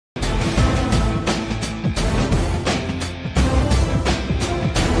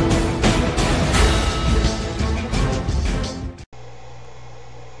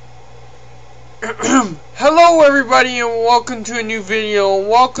Hello everybody and welcome to a new video.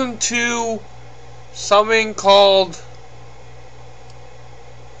 Welcome to something called,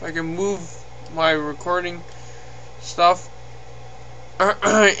 if I can move my recording stuff,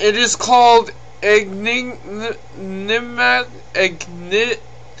 it is called Enigmatica.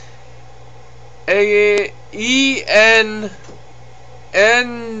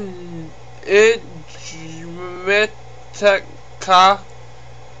 Enigmatica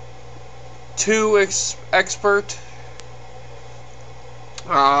 2 expert.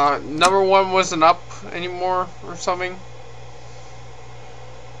 Number 1 wasn't up anymore or something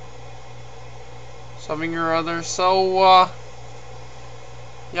or other. So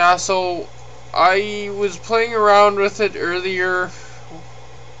yeah, so I was playing around with it earlier,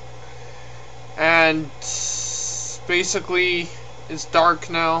 and basically it's dark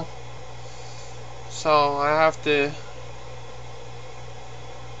now, so I have to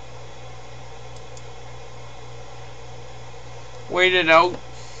wait it out.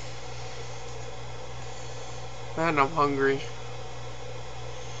 Man, I'm hungry.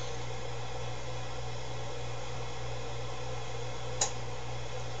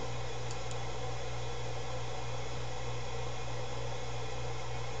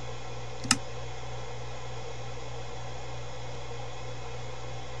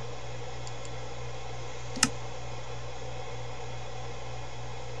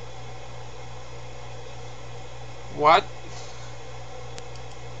 What?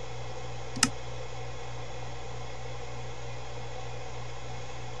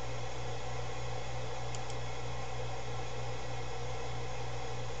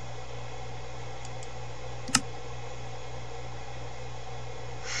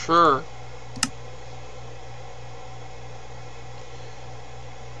 Sure.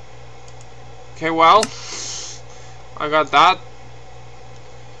 Okay, well, I got that.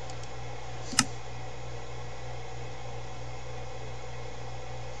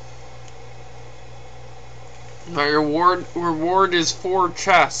 My reward is 4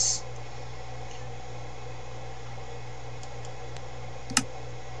 chests.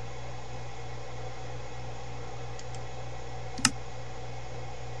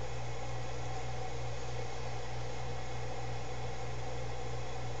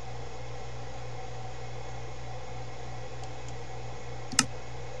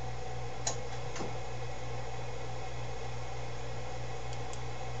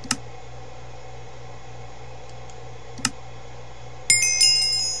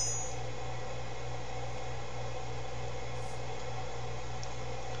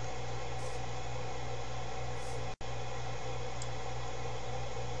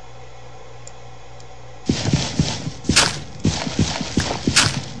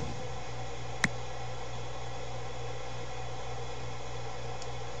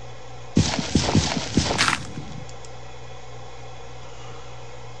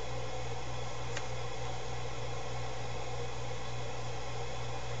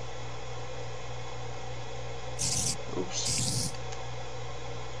 Oops.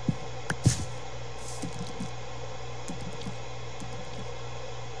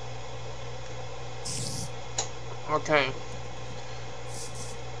 Okay.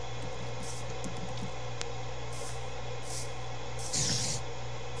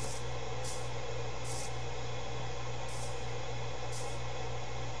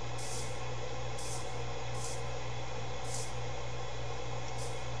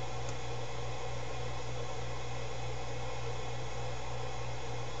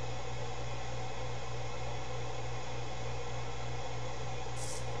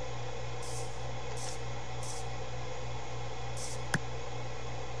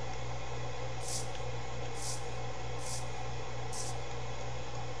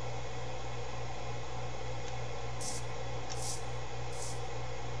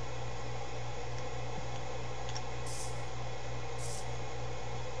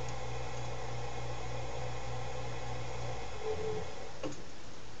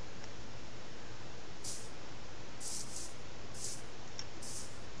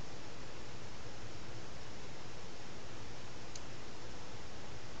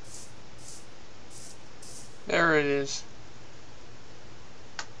 There it is.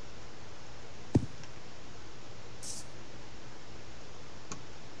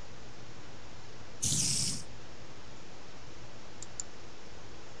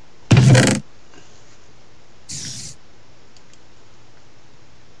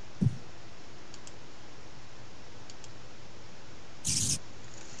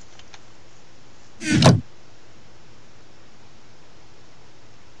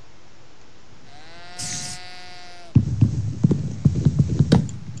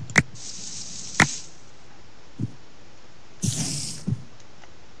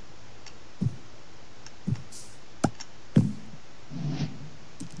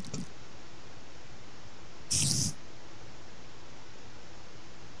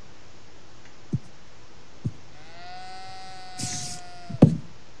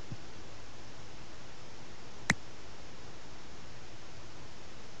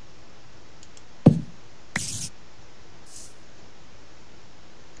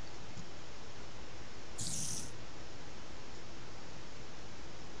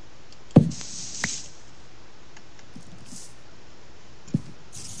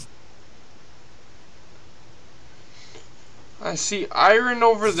 I see iron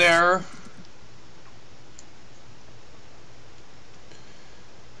over there.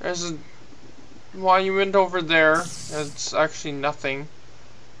 There's a monument over there. It's actually nothing.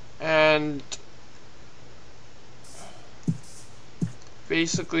 And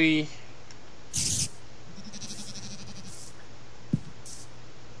basically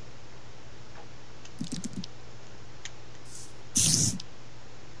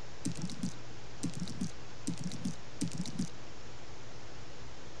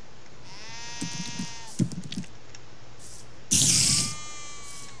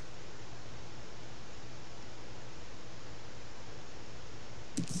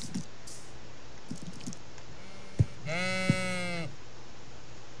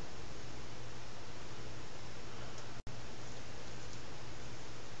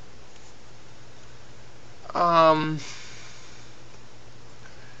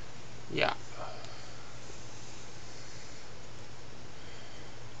yeah.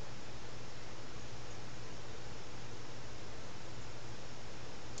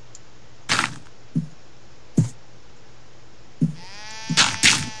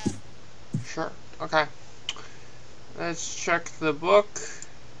 Sure. Okay. Let's check the book.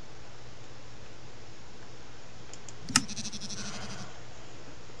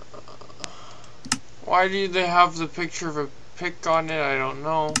 Why do they have the picture of a pick on it? I don't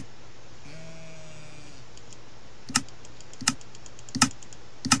know.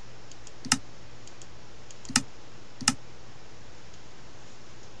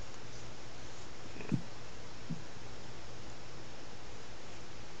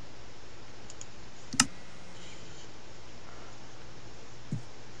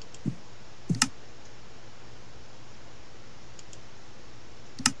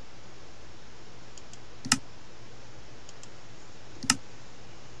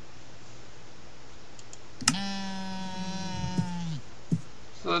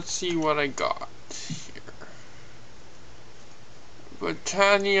 So let's see what I got here.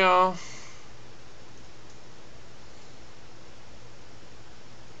 Britannia,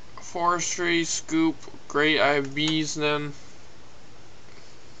 forestry, scoop, great, I have bees then.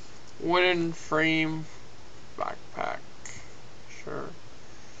 Wooden frame, backpack, sure.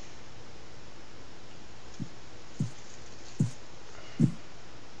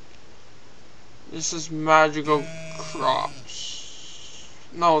 This is magical crops.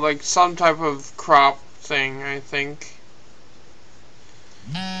 No, like some type of crop thing, I think.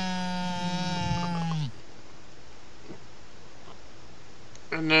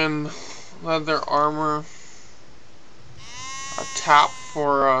 And then leather armor. A tap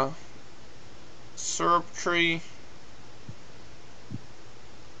for a syrup tree.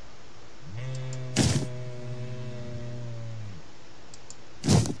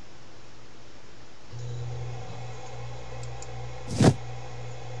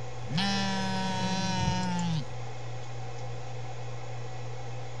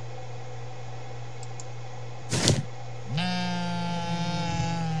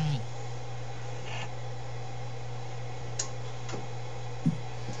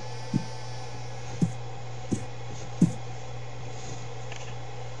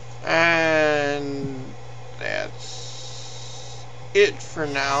 And that's it for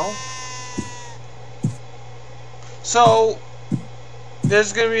now. So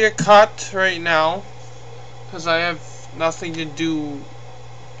there's gonna be a cut right now because I have nothing to do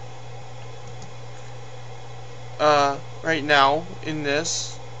right now in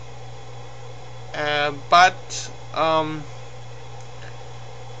this. But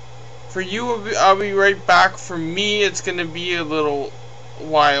for you, I'll be right back. For me, it's gonna be a little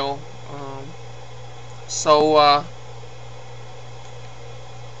while.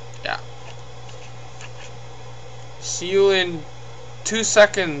 Yeah. See you in 2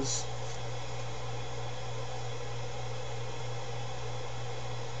 seconds.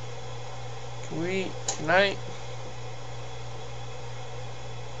 Can I?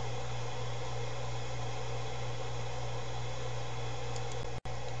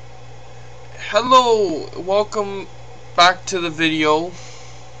 Hello, welcome back to the video.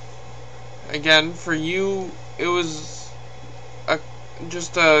 Again, for you, it was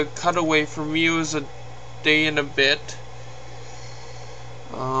just a cutaway. For me, it was a day and a bit.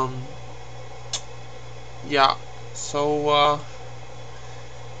 Yeah, so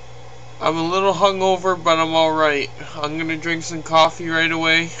I'm a little hungover, but I'm alright. I'm gonna drink some coffee right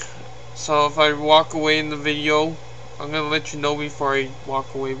away. So if I walk away in the video, I'm gonna let you know before I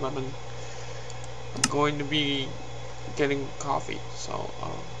walk away, but I'm going to be getting coffee. So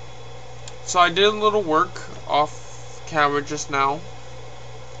I did a little work off camera just now.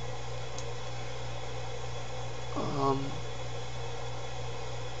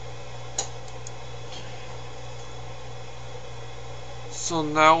 So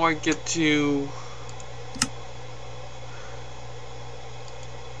now I get to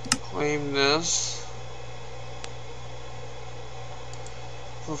claim this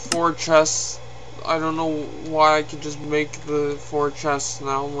for 4 chests. I don't know why I could just make the 4 chests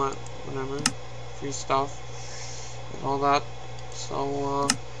now, but whatever. Free stuff and all that. So,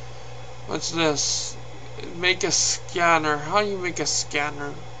 what's this? Make a scanner. How do you make a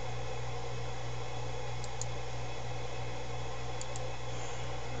scanner?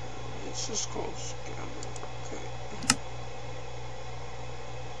 It's just called scanner. Okay.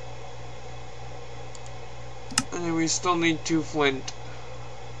 And then we still need 2 flint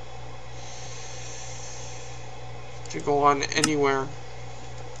to go on anywhere.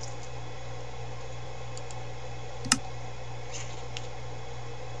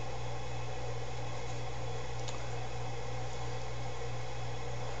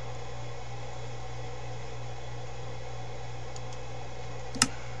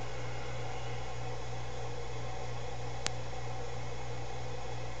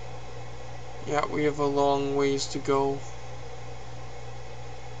 Yeah, we have a long ways to go.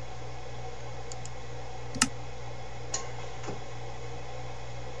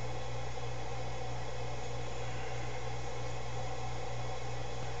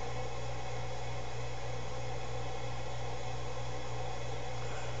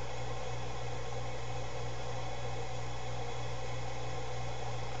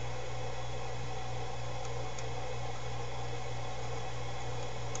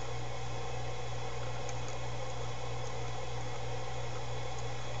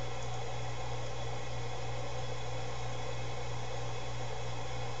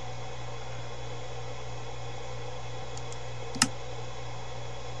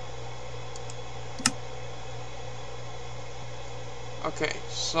 Okay,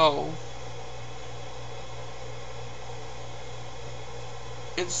 so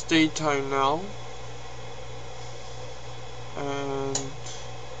it's daytime now, and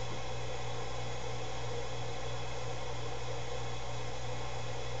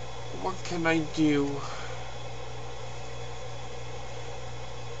what can I do?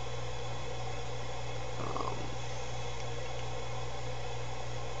 Um,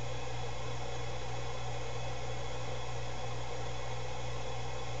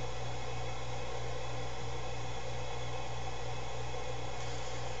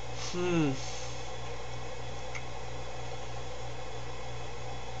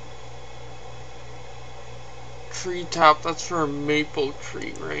 Tree tap, that's for a maple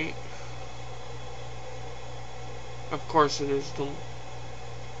tree, right? Of course it is, don't.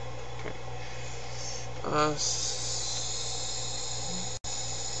 Okay.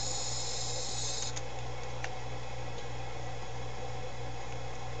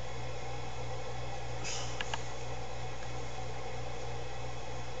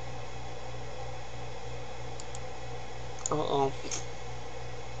 Uh-oh.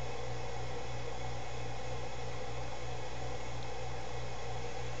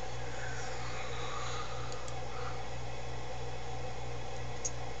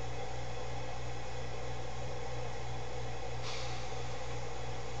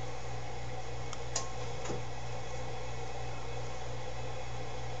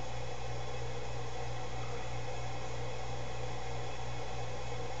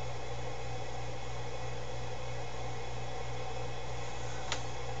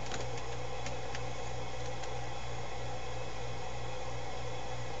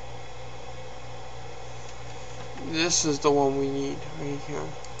 This is the one we need right here.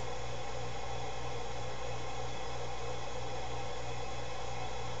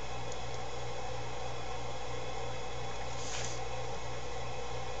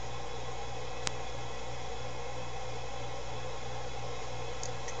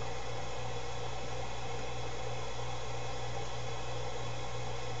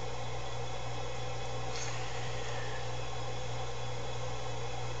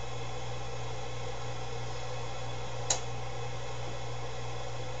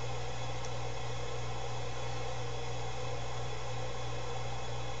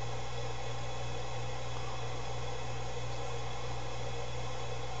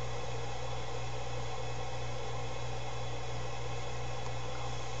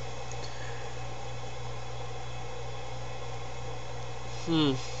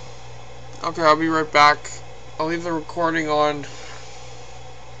 Okay, I'll be right back. I'll leave the recording on,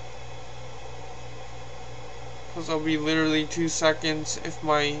 because I'll be literally 2 seconds if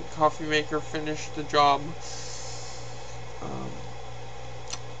my coffee maker finished the job.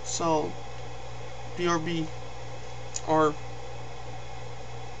 So, BRB, or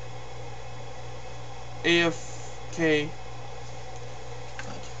AFK.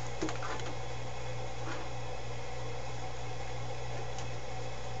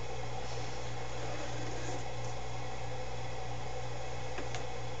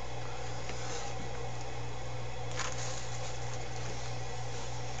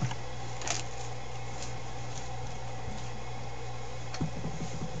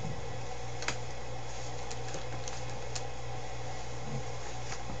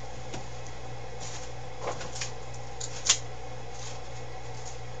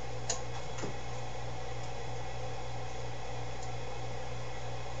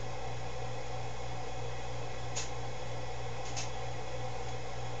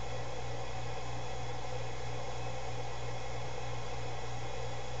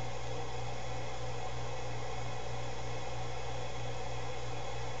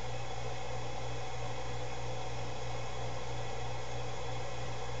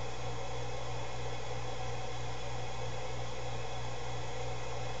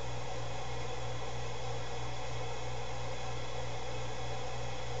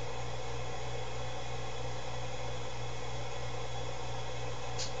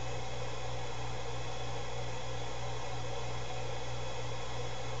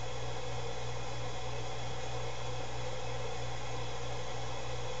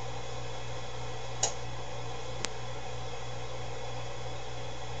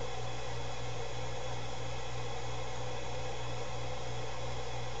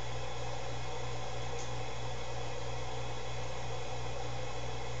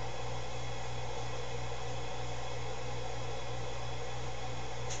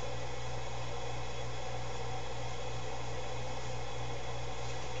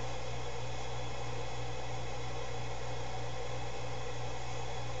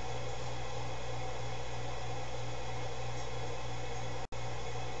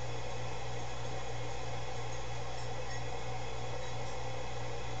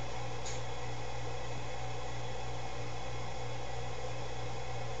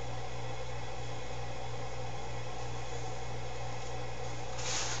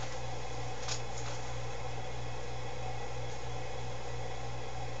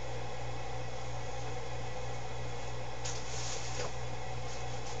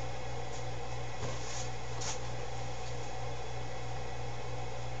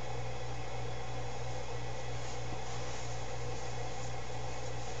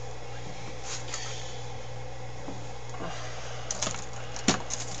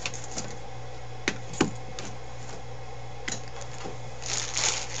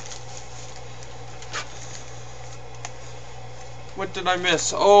 What did I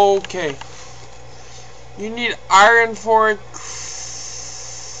miss? Okay. You need iron for it.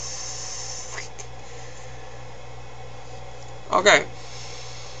 Okay.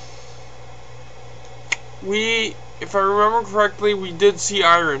 If I remember correctly, we did see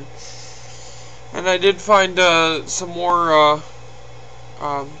iron. And I did find some more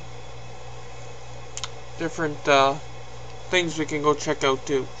different things we can go check out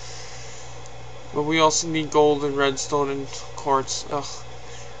too. But we also need gold and redstone and quartz. Ugh.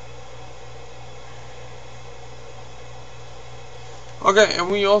 Okay,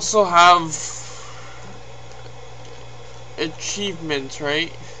 and we also have achievements,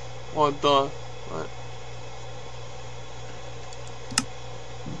 right? What the? What?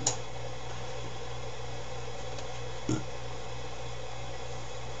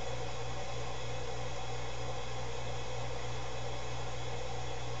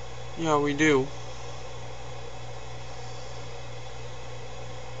 Yeah, we do.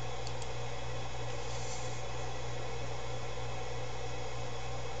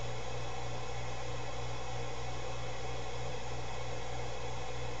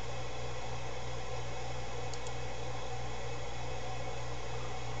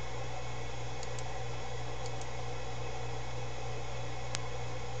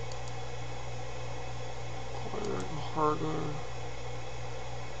 Harder.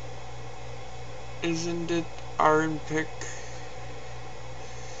 Isn't it iron pick?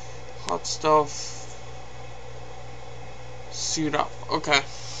 Hot stuff. Suit up. Okay.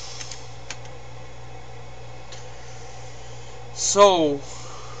 So,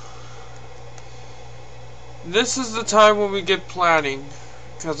 this is the time when we get planning,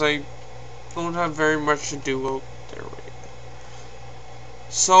 because I don't have very much to do out there right now.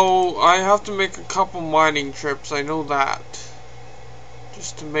 So, I have to make a couple mining trips, I know that.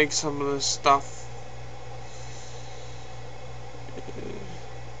 Just to make some of this stuff.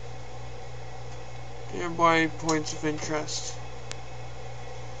 Nearby points of interest.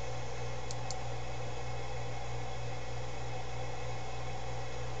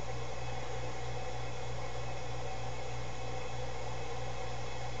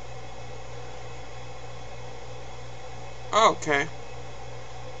 Okay.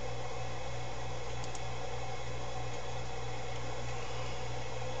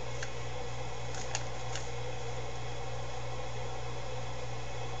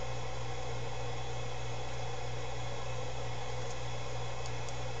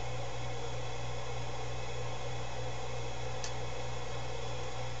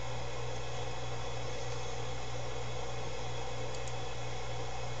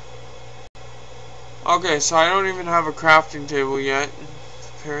 Okay, so I don't even have a crafting table yet.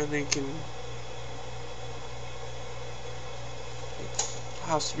 Apparently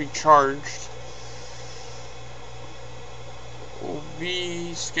has to be charged.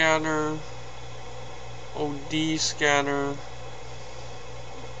 OV scanner, OD scanner,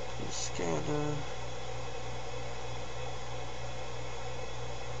 scanner.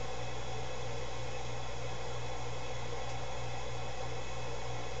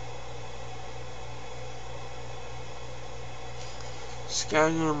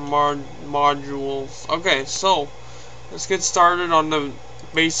 Scanner modules. Okay, so let's get started on the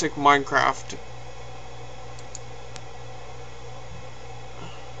basic Minecraft.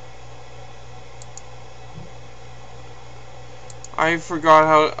 I forgot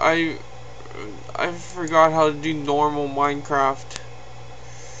how to do normal Minecraft.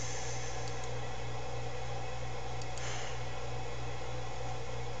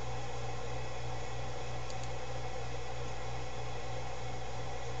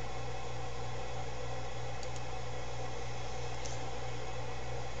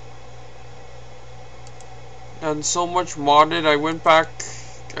 And so much modded. I went back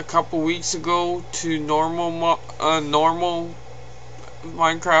a couple weeks ago to normal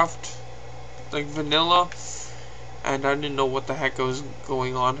Minecraft, like vanilla, and I didn't know what the heck was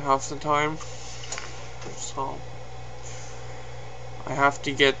going on half the time. So I have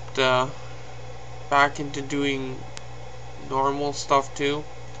to get back into doing normal stuff too.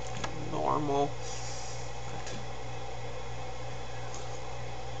 Normal.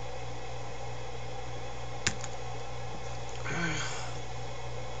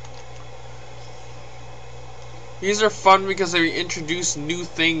 These are fun because they introduce new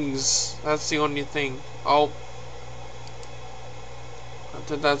things. That's the only thing. Oh. What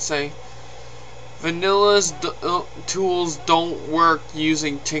did that say? Vanilla's tools don't work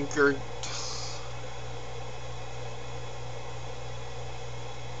using Tinker.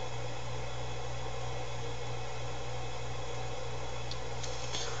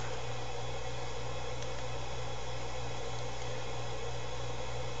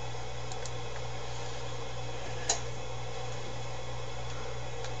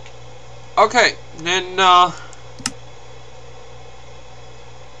 Okay, then,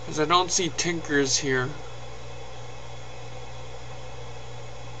 because I don't see Tinkers here.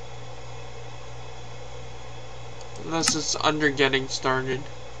 Unless it's under getting started.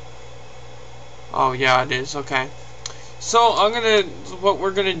 Oh, yeah, it is. Okay. So, what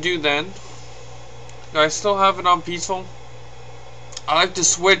we're gonna do then, I still have it on peaceful. I like to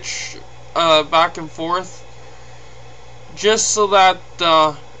switch, back and forth. Just so that,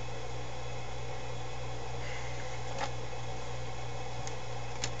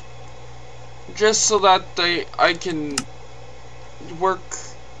 I can work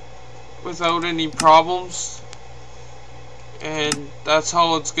without any problems, and that's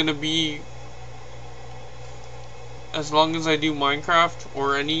how it's gonna be as long as I do Minecraft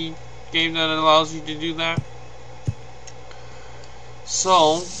or any game that allows you to do that.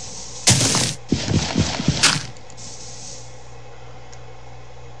 So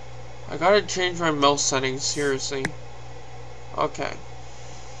I gotta change my mouse settings, seriously. Okay.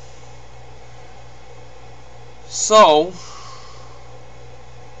 So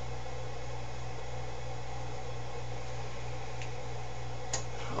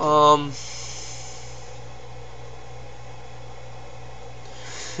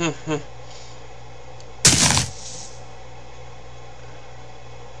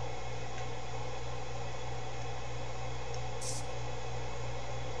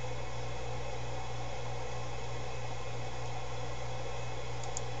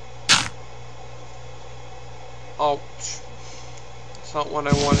oh, that's not what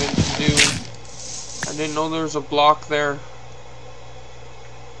I wanted to do. I didn't know there was a block there.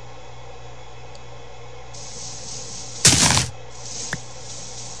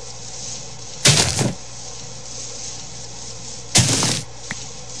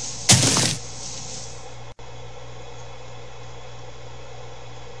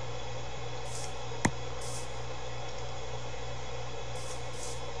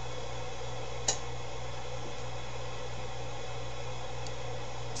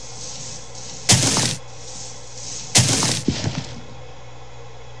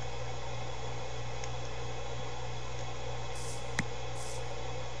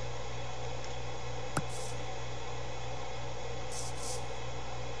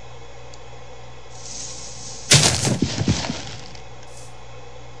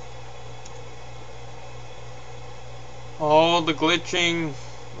 Oh, the glitching,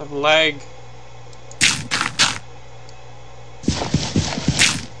 the lag.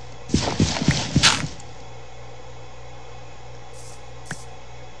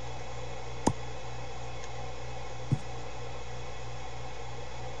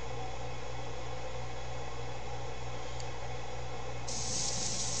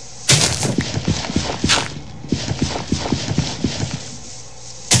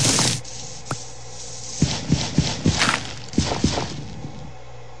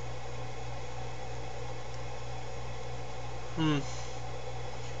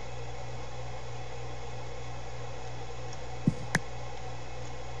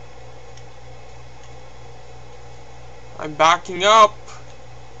 I'm backing up.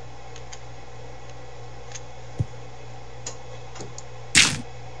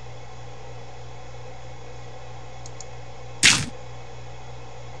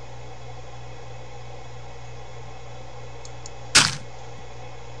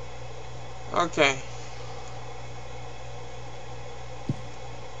 Okay.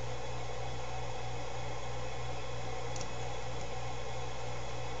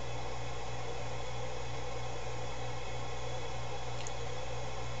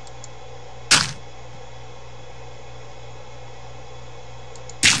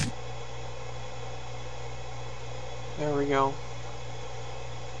 There we go.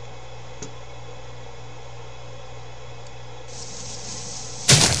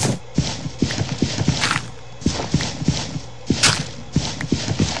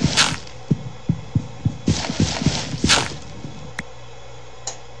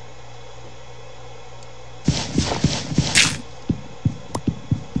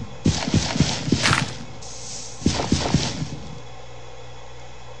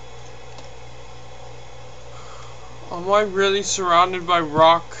 Am I really surrounded by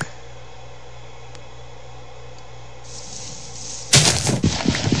rock?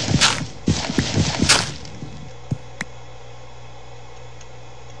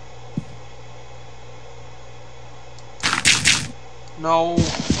 No.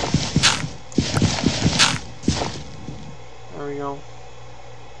 There we go.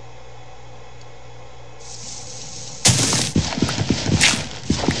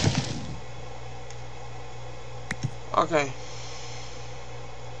 Okay.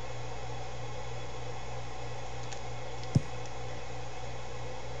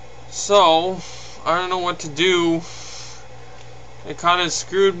 So, I don't know what to do. It kind of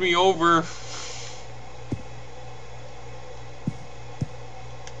screwed me over.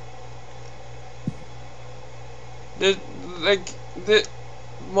 The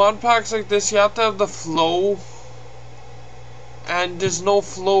mod packs like this, you have to have the flow. And there's no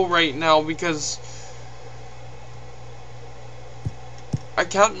flow right now because I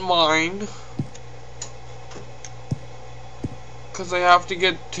can't mine. Because I have to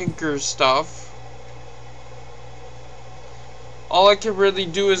get Tinker's stuff. All I can really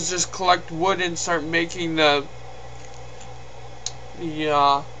do is just collect wood and start making the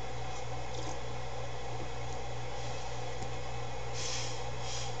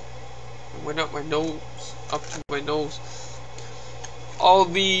went up my nose, up to my nose. All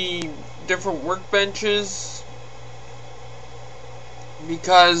the different workbenches,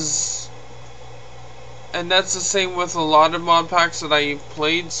 because, and that's the same with a lot of mod packs that I've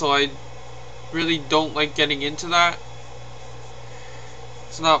played, so I really don't like getting into that.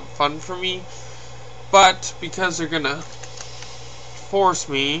 It's not fun for me, but because they're gonna force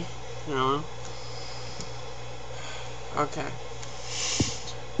me, you know. Okay.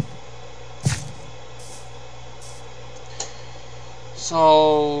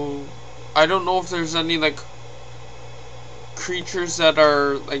 So, I don't know if there's any, like, creatures that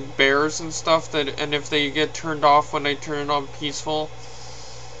are, like, bears and stuff, that, and if they get turned off when I turn on peaceful.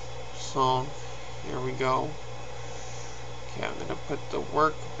 So, here we go. Okay, I'm gonna put the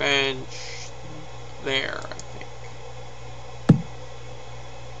workbench there, I think.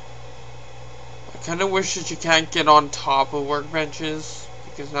 I kinda wish that you can't get on top of workbenches,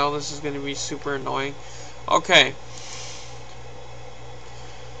 because now this is gonna be super annoying. Okay.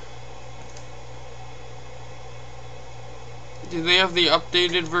 Do they have the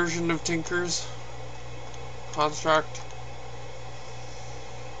updated version of Tinker's construct?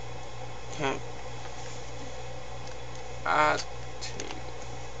 Okay. Add to.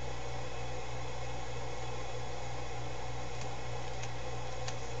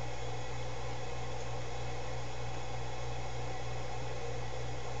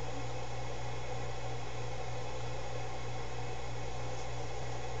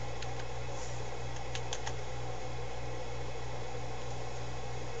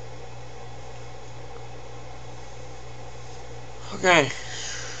 Okay.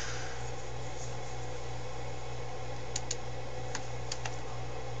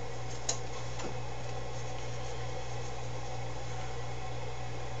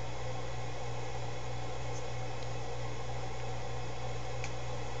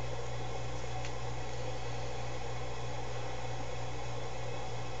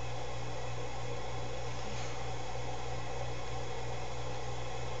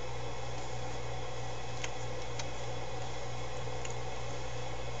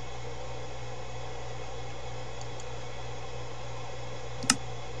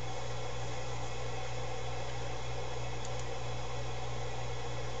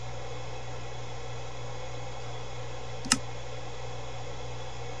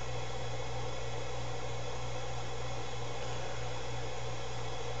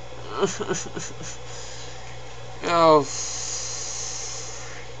 Oh.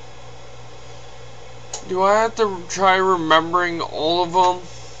 Do I have to try remembering all of them?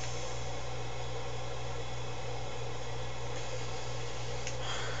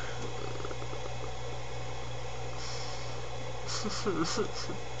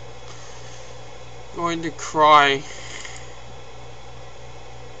 Going to cry.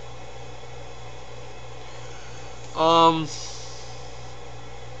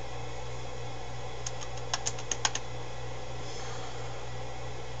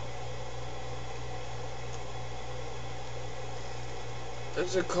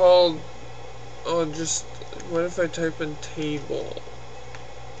 Is it called? Oh, just what if I type in table?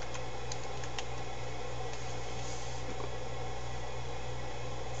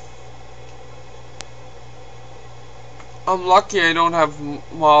 I'm lucky I don't have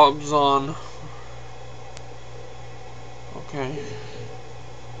mobs on. Okay.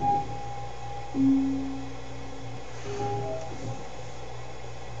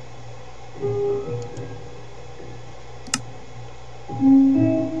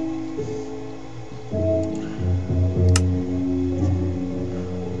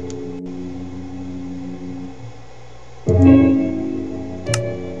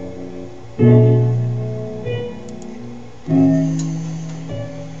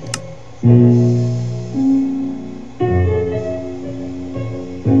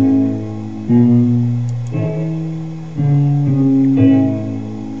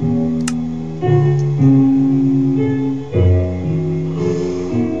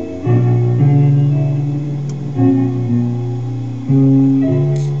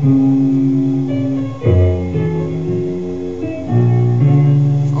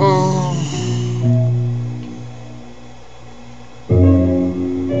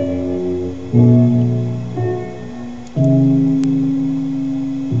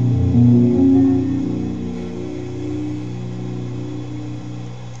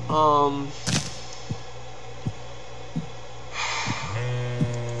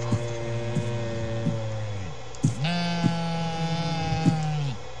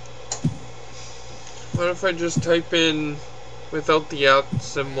 What if I just type in without the at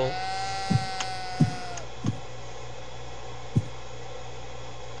symbol?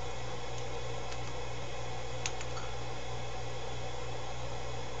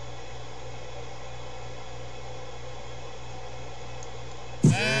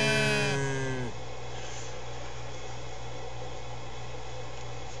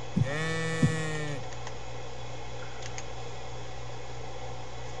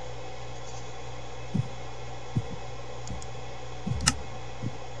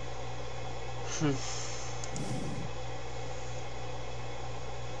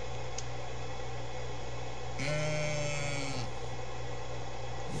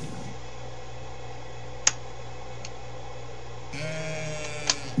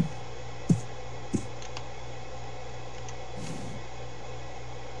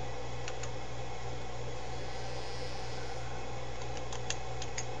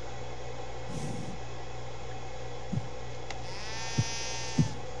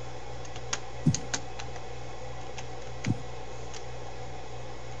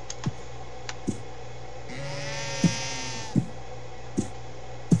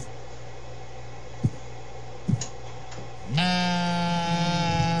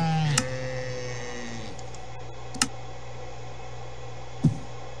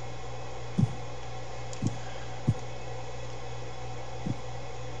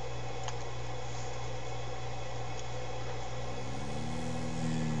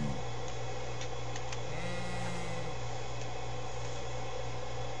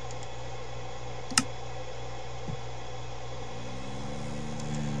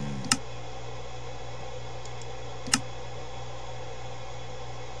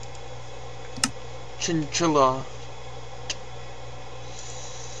 Chinchilla.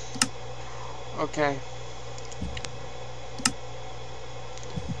 Okay.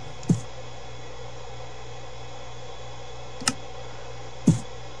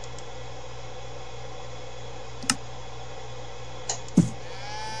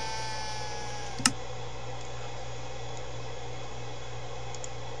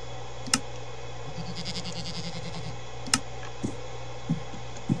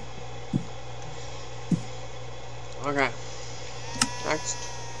 Okay. Next.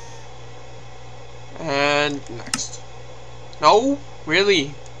 And next. No?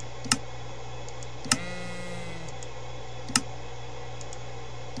 Really?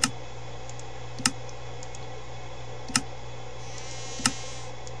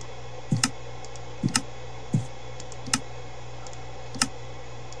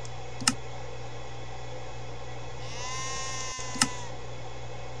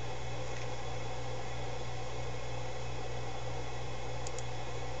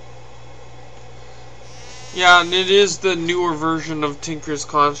 Yeah, and it is the newer version of Tinker's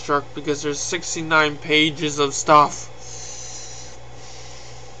Construct because there's 69 pages of stuff.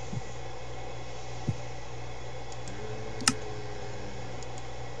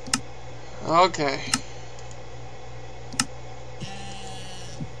 Okay.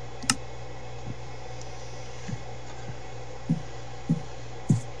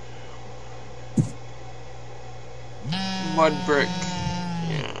 Mud brick.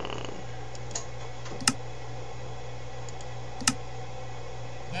 Yeah.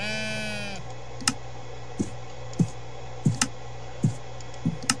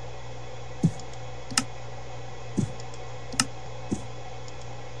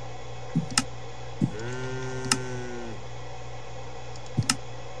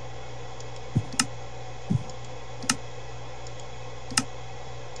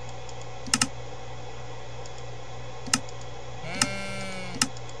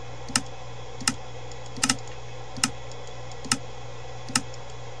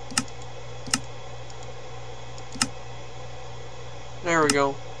 There we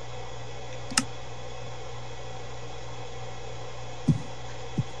go.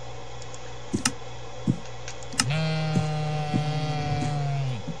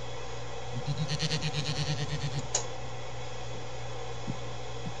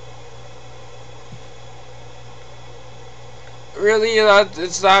 Really?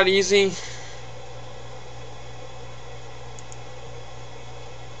 It's that easy?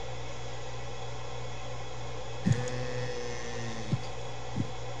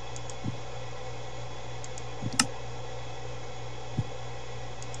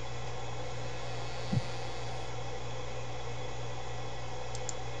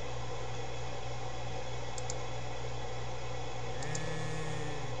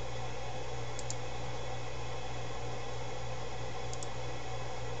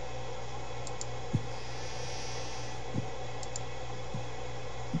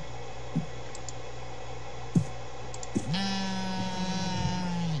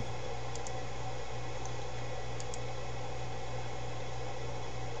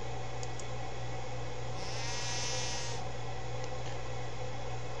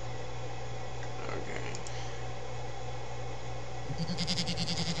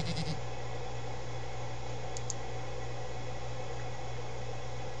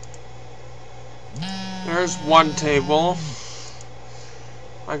 There's one table.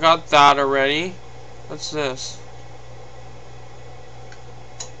 I got that already. What's this?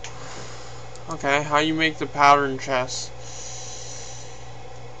 Okay, how you make the pattern chest?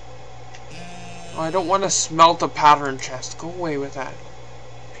 Oh, I don't want to smelt a pattern chest. Go away with that.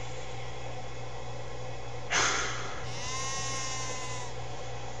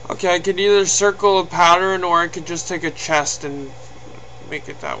 Okay, I could either circle a pattern or I could just take a chest and make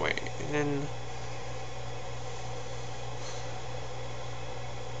it that way. And then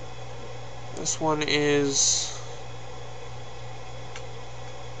this one is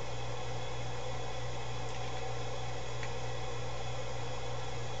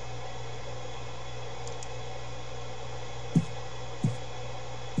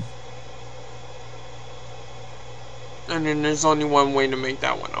and then there's only one way to make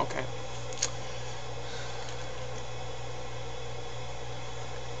that one. Okay.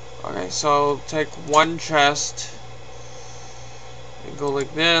 Okay, so take one chest and go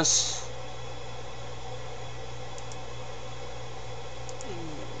like this.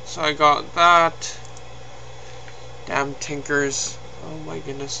 So I got that. Damn tinkers. Oh my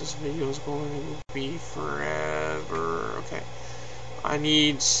goodness, this video is going to be forever. Okay. I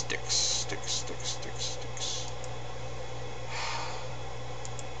need sticks, sticks, sticks, sticks, sticks.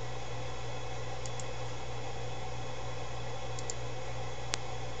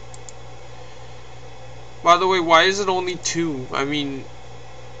 By the way, why is it only 2? I mean,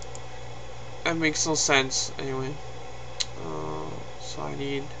 that makes no sense. Anyway. So I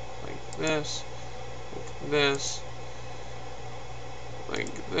need like this, like this,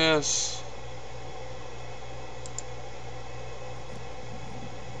 like this.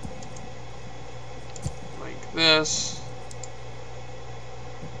 Like this.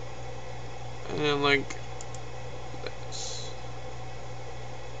 And then like this.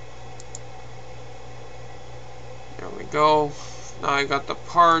 There we go. Now I got the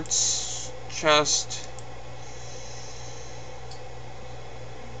parts, chest.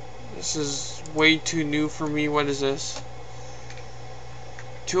 This is way too new for me. What is this?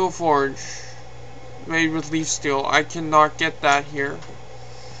 Tool forge. Made with leaf steel. I cannot get that here.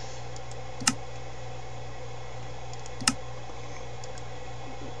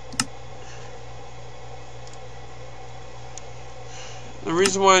 The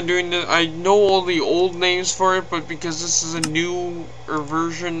reason why I'm doing this, I know all the old names for it, but because this is a newer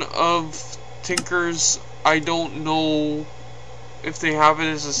version of Tinkers, I don't know if they have it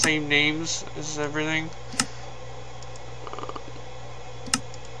as the same names as everything.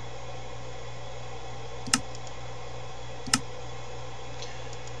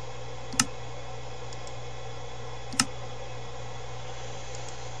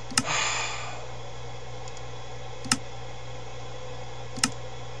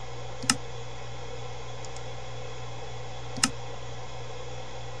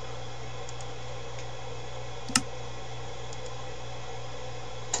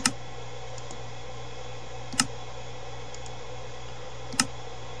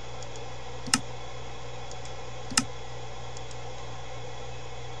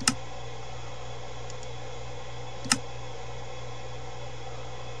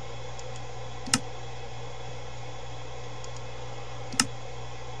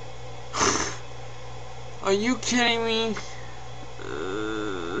 Are you kidding me?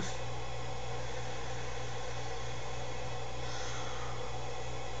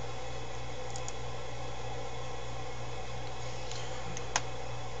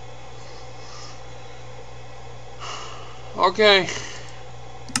 Okay.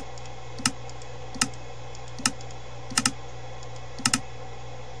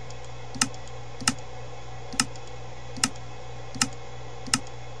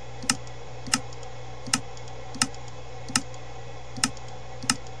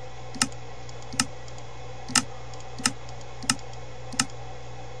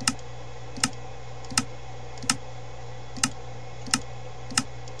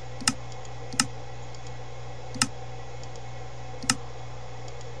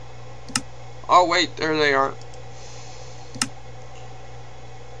 Oh wait, there they are.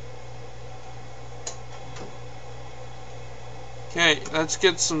 Okay, let's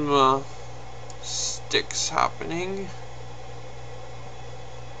get some sticks happening.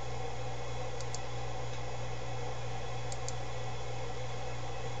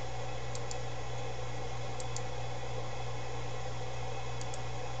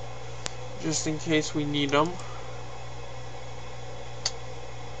 Just in case we need them.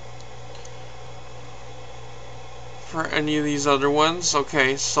 for any of these other ones.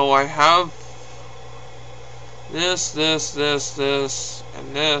 Okay, so I have this,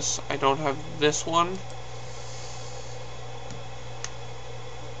 and this. I don't have this one.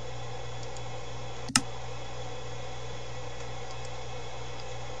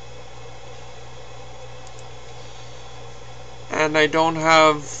 And I don't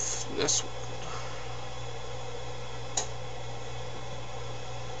have this one.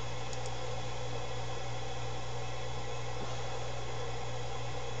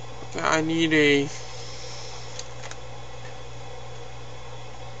 Okay, I need a...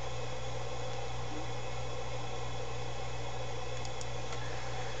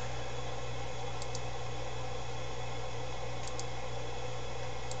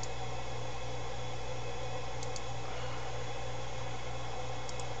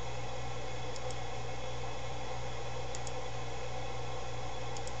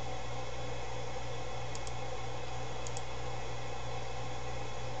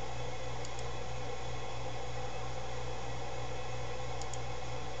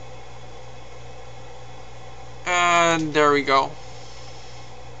 And there we go.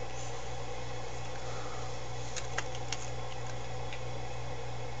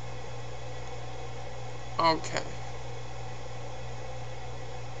 Okay.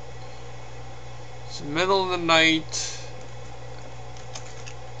 It's the middle of the night.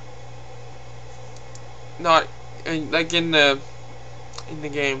 Not like in the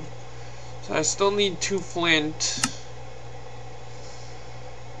game. So I still need 2 flint.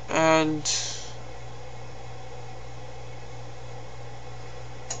 And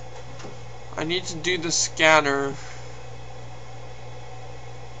I need to do the scanner.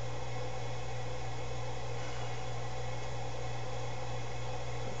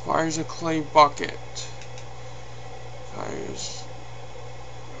 Requires a clay bucket. Requires...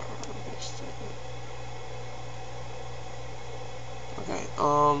 Okay,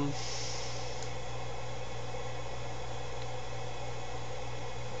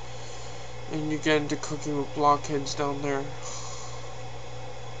 and you get into cooking with blockheads down there.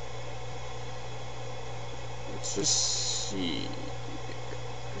 Let's just see.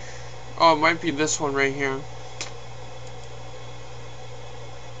 Oh, it might be this one right here.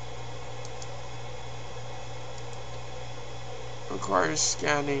 Requires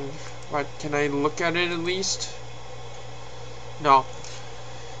scanning. But can I look at it at least? No.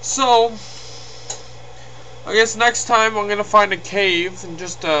 So, I guess next time I'm gonna find a cave and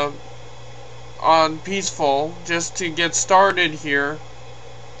just on peaceful, just to get started here.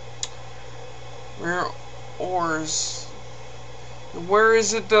 Where ores? Where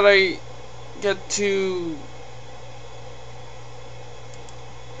is it that I get to?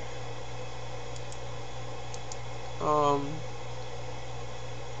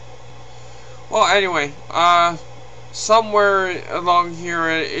 Well, anyway, somewhere along here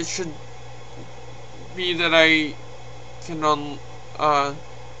it should be that I can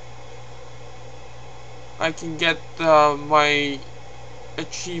I can get my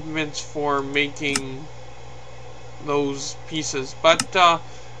achievements for making those pieces. But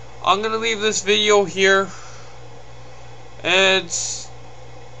I'm gonna leave this video here. Yes,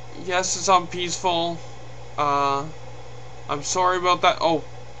 it's on peaceful. I'm sorry about that. Oh,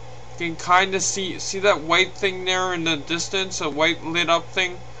 you can kind of see that white thing there in the distance, a white lit up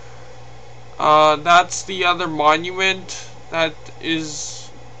thing. That's the other monument. That is,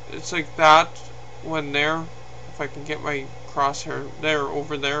 it's like that one there. If I can get my crosshair there,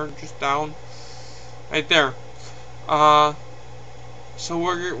 over there, just down, right there. So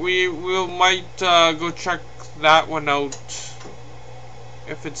we might go check that one out,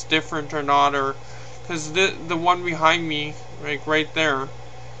 if it's different or not, or because the one behind me, like right there,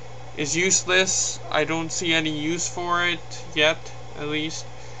 is useless. I don't see any use for it yet, at least.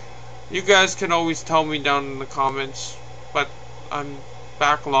 You guys can always tell me down in the comments, but I'm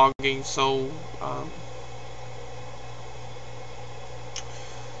backlogging, so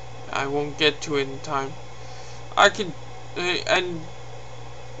I won't get to it in time. I can, and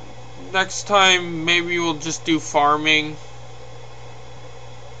next time maybe we'll just do farming.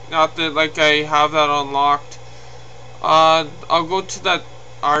 Not that like I have that unlocked. I'll go to that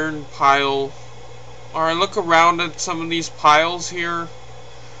iron pile, or I look around at some of these piles here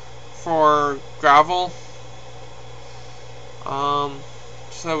for gravel, so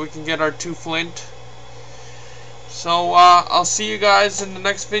that we can get our 2 flint. So I'll see you guys in the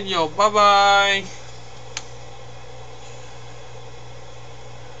next video. Bye bye.